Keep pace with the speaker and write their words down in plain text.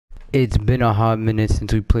It's been a hot minute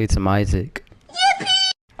since we played some Isaac.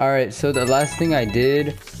 Alright, so the last thing I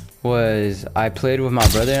did was I played with my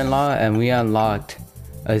brother-in-law and we unlocked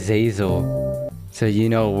Azazel. So you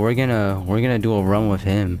know we're gonna do a run with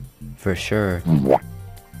him for sure.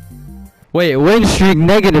 Wait, win streak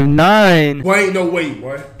 -9. Boy, ain't no way,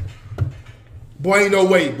 boy. Boy, ain't no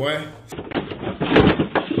way, boy.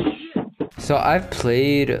 So I've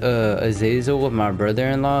played Azazel with my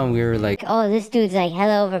brother-in-law and we were like, oh, this dude's like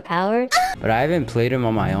hella overpowered. but I haven't played him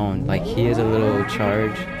on my own. Like he has a little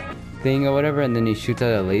charge thing or whatever and then he shoots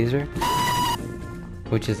out a laser,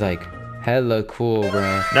 which is like hella cool,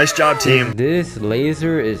 bro. Nice job, team. This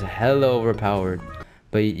laser is hella overpowered,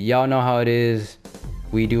 but y'all know how it is.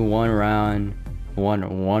 We do one run,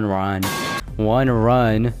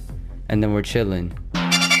 and then we're chilling.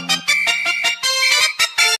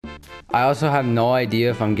 I also have no idea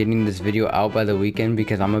if I'm getting this video out by the weekend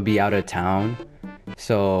because I'm gonna be out of town.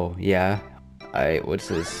 So yeah, what's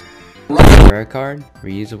this? Rare card,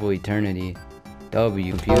 reusable eternity.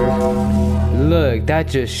 W computer. Look, that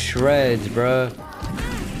just shreds, bro.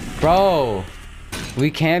 Bro,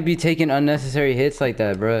 we can't be taking unnecessary hits like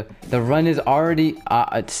that, bro. The run is already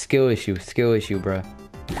skill issue, bro.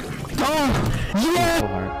 Oh, yeah. So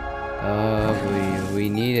hard. We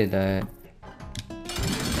needed that.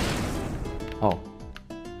 Oh.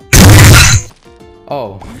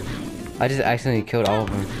 Oh. I just accidentally killed all of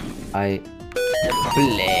them.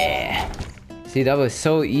 Bleh. See, that was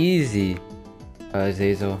so easy.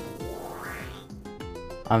 Azazel.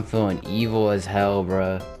 I'm feeling evil as hell,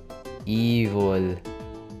 bruh. Evil.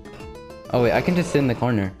 Oh wait, I can just sit in the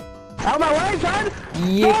corner. Out my way, son!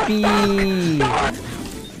 Yippee!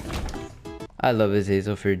 I love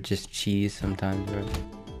Azazel for just cheese sometimes, bro.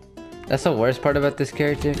 That's the worst part about this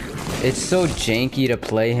character. It's so janky to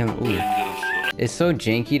play him. Ooh. It's so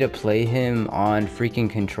janky to play him on freaking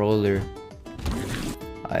controller.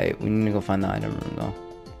 Alright, we need to go find the item room though.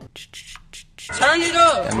 Turn it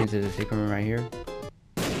up! That means there's a secret room right here.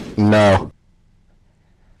 No.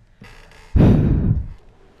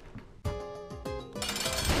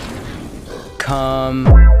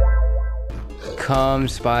 Come,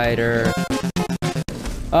 spider.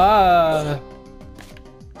 Ah!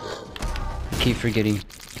 Keep forgetting.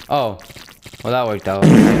 Oh, well that worked out.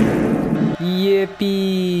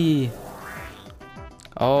 Yippee!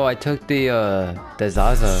 Oh, I took the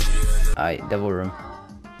Zaza. Alright, devil room.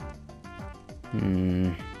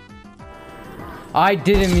 I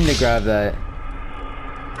didn't mean to grab that.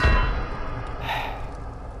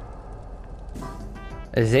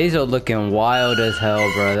 Azazel looking wild as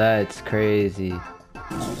hell, bro. That's crazy.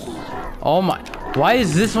 Oh my. Why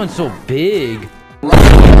is this one so big?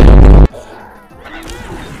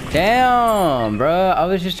 Damn, bro. I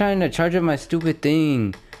was just trying to charge up my stupid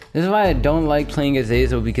thing. This is why I don't like playing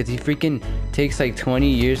Azazel, because he freaking takes like 20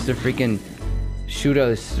 years to freaking shoot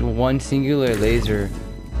one singular laser.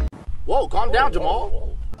 Whoa, calm down,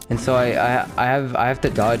 Jamal. And so I have to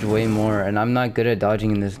dodge way more, and I'm not good at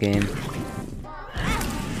dodging in this game.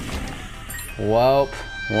 Welp,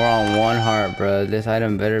 we're on 1 heart, bro. This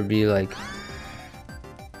item better be like...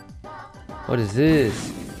 What is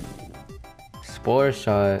this? Spore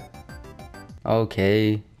shot.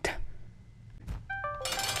 Okay.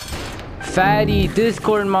 Fatty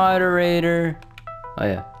Discord moderator. Oh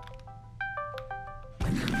yeah.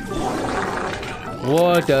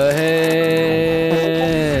 What the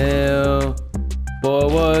hell? Boy,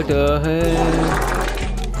 what the hell?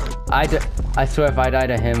 I swear if I die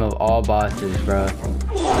to him of all bosses, bro.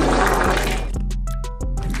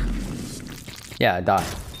 Yeah, die.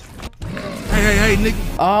 Hey, nigga.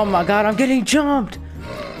 Oh my god, I'm getting jumped!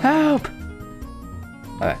 Help!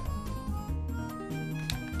 Alright.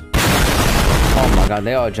 Oh my god,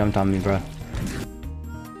 they all jumped on me, bro.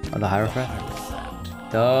 Oh, the Hierophant?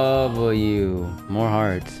 W. More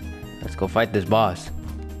hearts. Let's go fight this boss.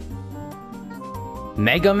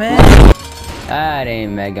 Mega Man? That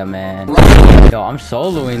ain't Mega Man. Yo, I'm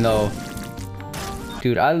soloing though.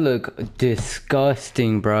 Dude, I look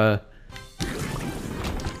disgusting, bruh.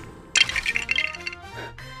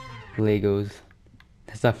 Legos.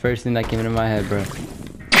 That's the first thing that came into my head, bro.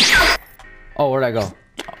 Oh, where'd I go?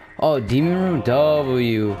 Oh, Demon Room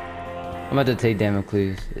W. I'm about to take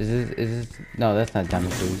Damocles. Is this? No, that's not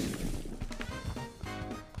Damocles.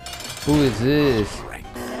 Who is this?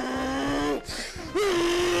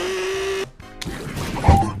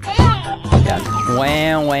 Yeah.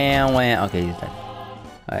 Wham, wham, wham. Okay, he's dead.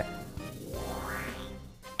 Alright.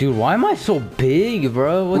 Dude, why am I so big,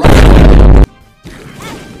 bro? What the...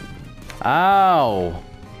 Ow.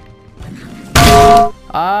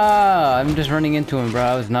 Ah, I'm just running into him, bro.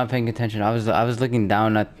 I was not paying attention. I was looking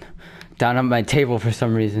down at my table for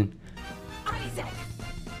some reason.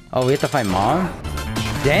 Oh, we have to fight Mom?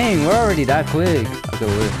 Dang, we're already that quick. Okay,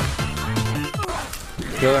 wait.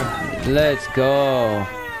 Kill her. Let's go.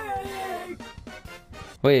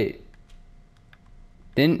 Wait.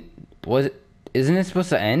 Isn't it supposed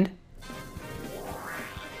to end?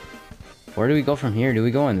 Where do we go from here? Do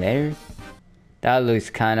we go in there? That looks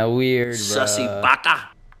kind of weird, bro. Sussy baka.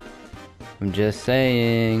 I'm just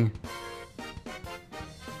saying.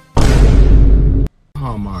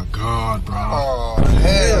 Oh my god, bro. Oh,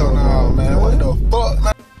 hell no, man. What the fuck,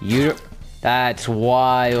 man? That's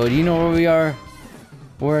wild. You know where we are?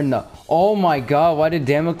 We're in the... Oh my god, why did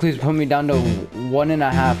Damocles put me down to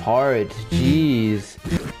 1.5 hearts? Jeez.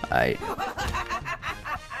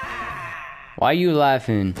 Why are you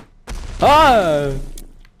laughing? Ah!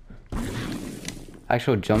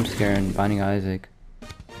 Actual jump scare in Binding Isaac.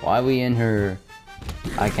 Why are we in her?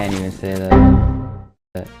 I can't even say that.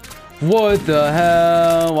 What the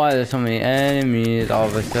hell? Why are there so many enemies all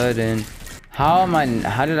of a sudden? How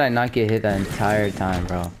did I not get hit that entire time,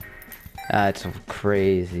 bro? That's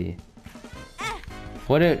crazy.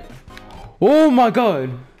 Oh my god!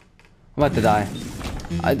 I'm about to die.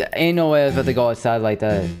 Ain't no way I was about to go outside like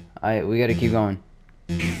that. We gotta keep going.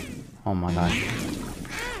 Oh my god.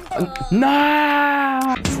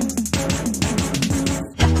 No!